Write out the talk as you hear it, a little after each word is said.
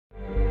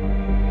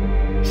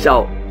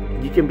So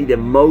you can be the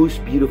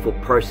most beautiful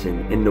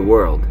person in the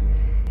world,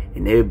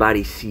 and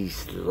everybody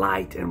sees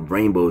light and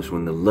rainbows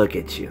when they look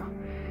at you.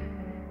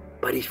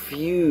 But if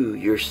you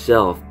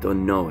yourself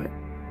don't know it,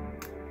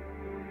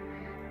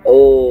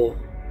 all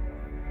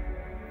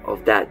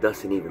of that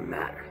doesn't even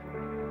matter.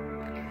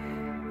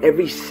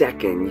 Every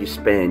second you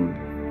spend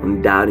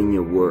on doubting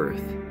your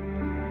worth,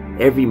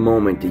 every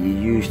moment that you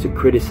use to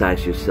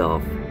criticize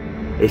yourself,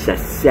 is a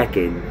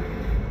second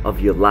of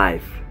your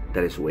life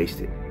that is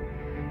wasted.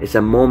 It's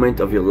a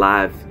moment of your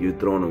life you've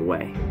thrown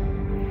away.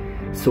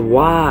 So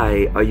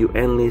why are you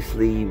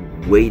endlessly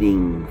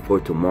waiting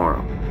for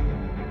tomorrow?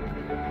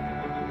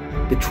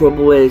 The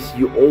trouble is,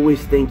 you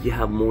always think you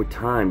have more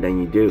time than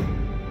you do.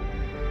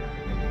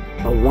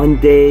 But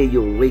one day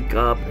you'll wake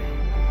up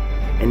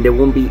and there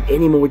won't be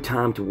any more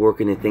time to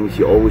work on the things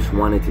you always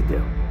wanted to do.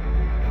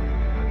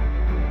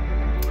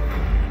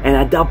 And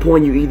at that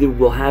point, you either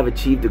will have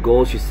achieved the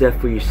goals you set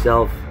for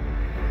yourself,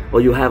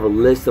 or you'll have a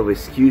list of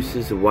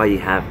excuses of why you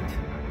haven't.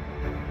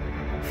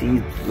 See,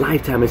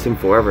 lifetime isn't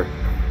forever.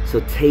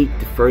 So take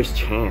the first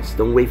chance.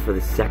 Don't wait for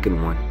the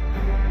second one.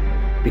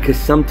 Because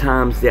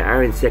sometimes there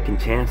aren't second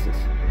chances.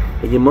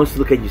 And you must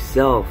look at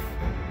yourself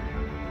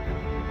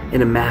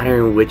in a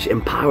manner in which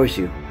empowers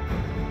you.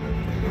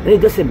 And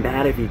it doesn't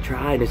matter if you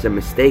try and it's a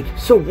mistake.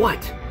 So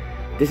what?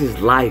 This is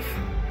life.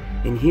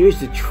 And here's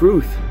the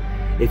truth.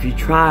 If you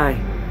try,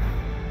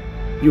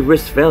 you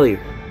risk failure.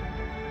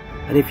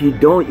 And if you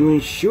don't, you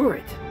ensure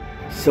it.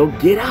 So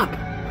get up.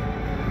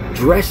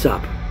 Dress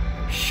up.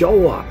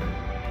 Show up.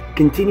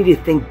 Continue to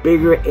think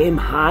bigger, aim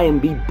high, and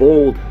be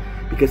bold.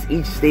 Because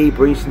each day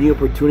brings new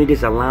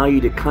opportunities, allow you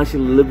to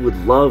constantly live with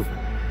love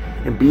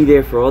and be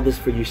there for others,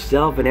 for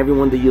yourself, and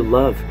everyone that you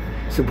love.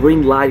 So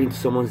bring light into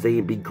someone's day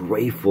and be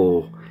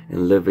grateful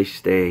and live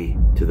each day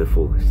to the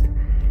fullest.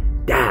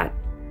 That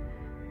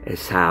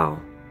is how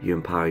you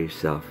empower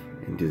yourself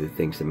and do the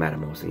things that matter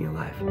most in your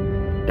life.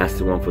 That's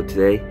the one for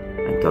today,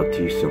 and talk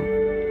to you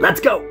soon.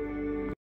 Let's go!